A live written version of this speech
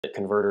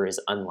converter is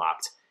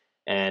unlocked.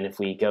 And if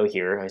we go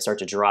here, I start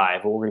to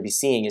drive, what we're going to be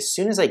seeing as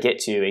soon as I get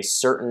to a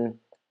certain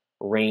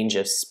range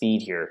of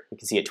speed here, you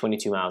can see at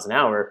 22 miles an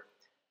hour,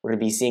 we're going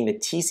to be seeing the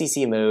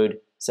TCC mode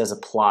says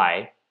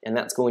apply, and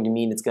that's going to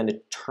mean it's going to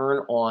turn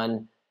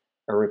on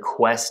a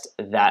request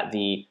that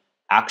the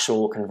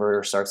actual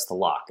converter starts to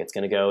lock. It's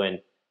going to go and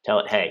tell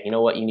it, hey, you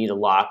know what, you need a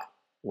lock.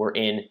 We're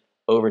in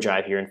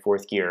overdrive here in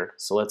fourth gear,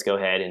 so let's go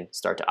ahead and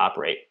start to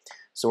operate.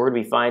 So what we're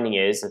going to be finding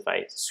is, if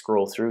I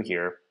scroll through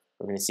here,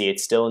 we're going to see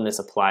it's still in this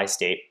apply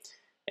state,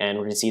 and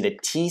we're going to see the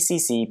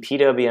TCC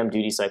PWM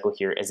duty cycle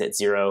here is at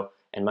 0,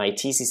 and my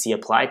TCC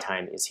apply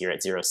time is here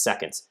at 0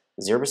 seconds.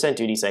 0%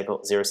 duty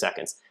cycle, 0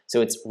 seconds.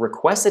 So it's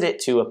requested it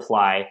to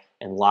apply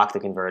and lock the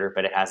converter,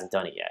 but it hasn't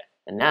done it yet.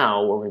 And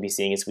now what we're going to be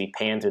seeing is we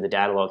pan through the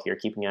data log here,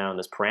 keeping an eye on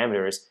those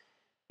parameters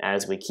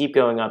as we keep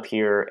going up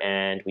here,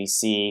 and we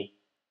see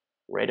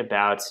right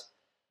about,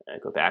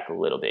 go back a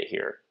little bit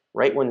here,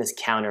 right when this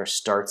counter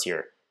starts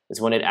here is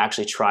when it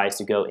actually tries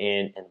to go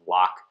in and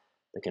lock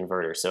the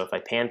converter. So if I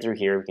pan through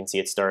here, we can see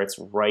it starts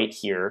right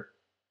here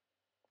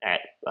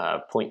at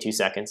 0.2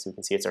 seconds. We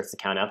can see it starts to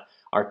count up.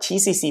 Our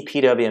TCC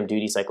PWM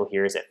duty cycle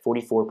here is at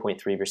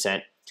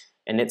 44.3%,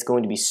 and it's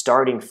going to be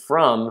starting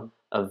from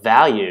a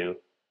value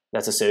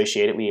that's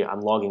associated.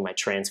 I'm logging my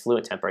trans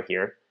fluid temp right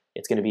here.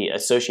 It's going to be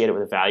associated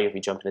with a value. If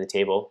we jump into the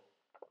table,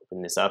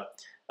 open this up,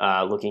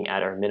 looking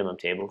at our minimum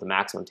table, the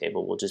maximum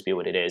table will just be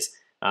what it is.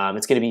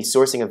 It's going to be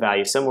sourcing a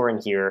value somewhere in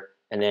here,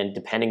 and then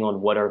depending on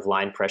what our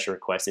line pressure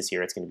request is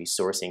here, it's going to be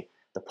sourcing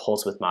the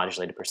pulse width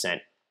modulated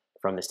percent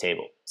from this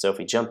table. So if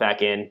we jump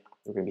back in,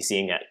 we're going to be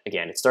seeing that,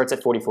 again, it starts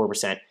at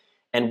 44%.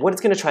 And what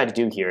it's going to try to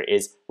do here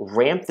is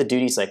ramp the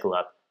duty cycle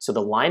up so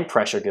the line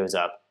pressure goes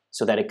up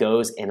so that it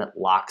goes and it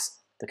locks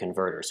the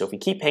converter. So if we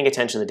keep paying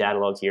attention to the data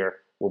log here,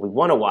 what we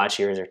want to watch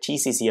here is our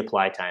TCC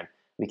apply time.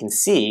 We can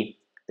see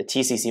the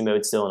TCC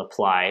mode still in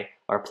apply.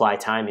 Our apply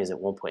time is at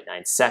 1.9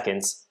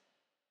 seconds.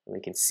 And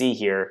we can see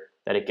here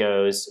that it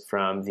goes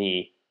from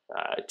the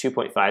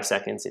 2.5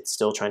 seconds. It's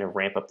still trying to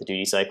ramp up the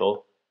duty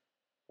cycle.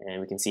 And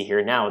we can see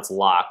here now it's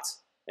locked,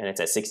 and it's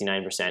at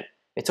 69%.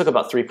 It took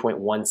about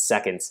 3.1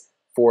 seconds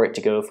for it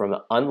to go from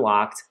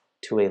unlocked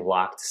to a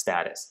locked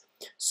status.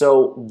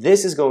 So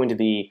this is going to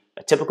be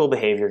a typical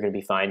behavior you're going to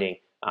be finding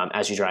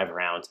as you drive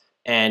around.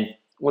 And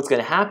what's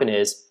going to happen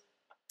is,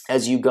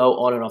 as you go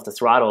on and off the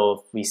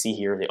throttle, we see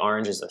here the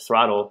orange is the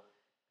throttle.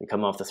 We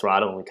come off the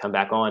throttle and we come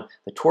back on.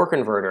 The torque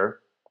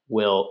converter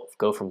will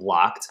go from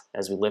locked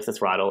as we lift the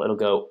throttle.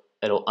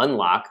 It'll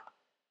unlock.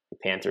 We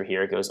pan through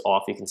here, it goes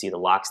off. You can see the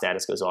lock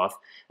status goes off.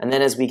 And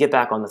then as we get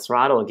back on the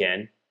throttle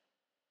again,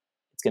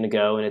 it's going to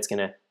go and it's going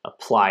to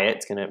apply it.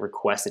 It's going to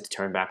request it to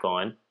turn back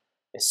on.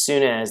 As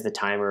soon as the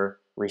timer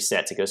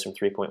resets, it goes from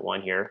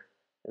 3.1 here.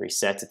 It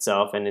resets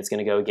itself, and it's going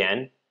to go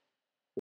again.